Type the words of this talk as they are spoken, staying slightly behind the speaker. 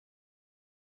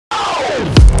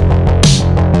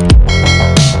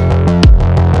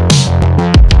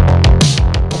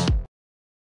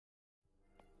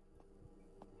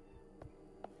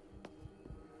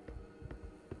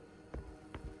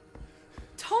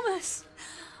Thomas!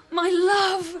 My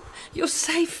love! You're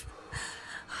safe.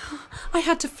 I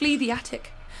had to flee the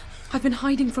attic. I've been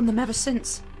hiding from them ever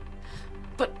since.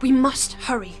 But we must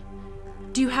hurry.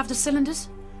 Do you have the cylinders?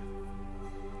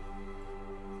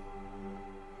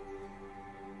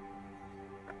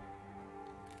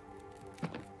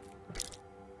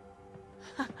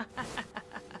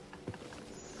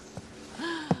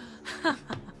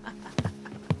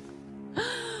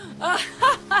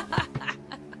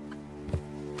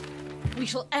 We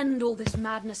shall end all this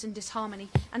madness and disharmony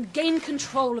and gain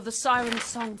control of the siren's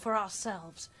song for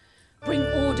ourselves. Bring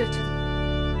order to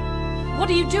them. What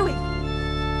are you doing?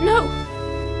 No!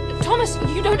 Thomas,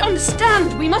 you don't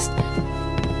understand. We must...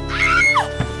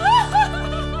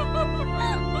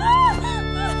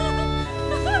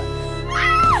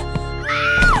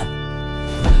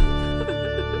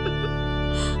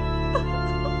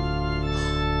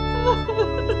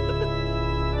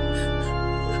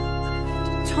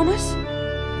 Thomas?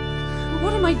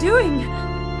 What am I doing?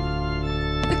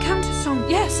 The counter song,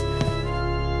 yes.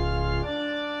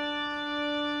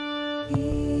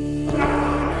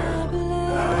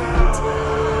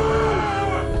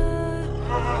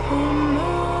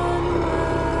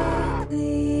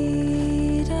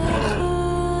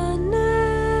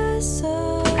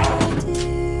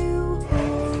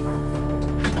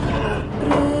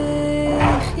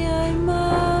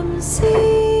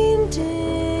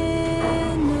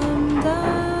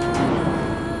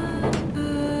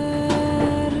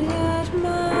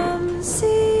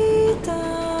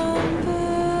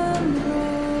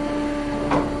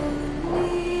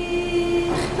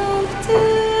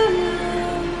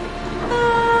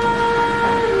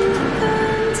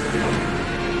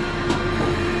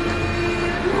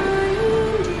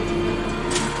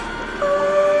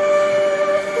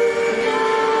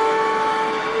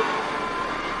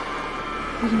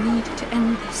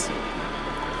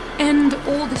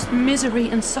 Misery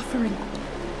and suffering.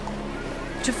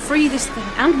 To free this thing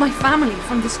and my family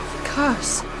from this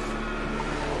curse.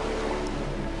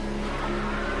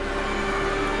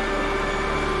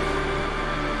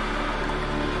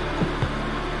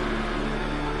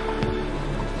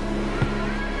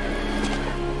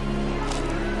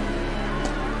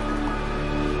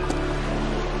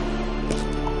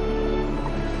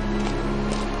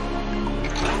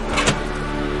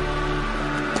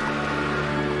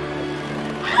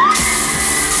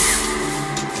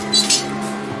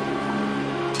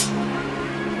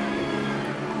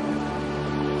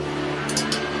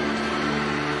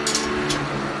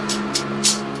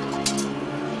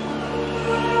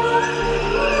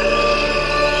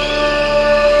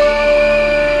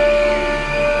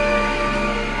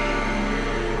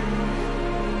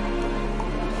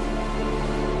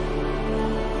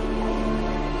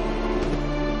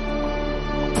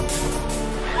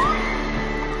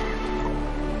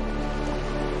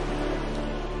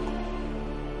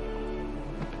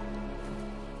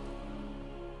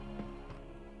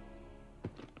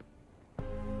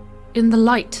 In the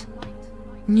light,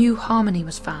 new harmony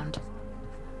was found.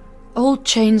 Old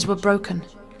chains were broken,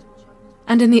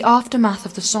 and in the aftermath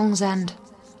of the song's end,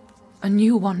 a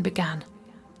new one began.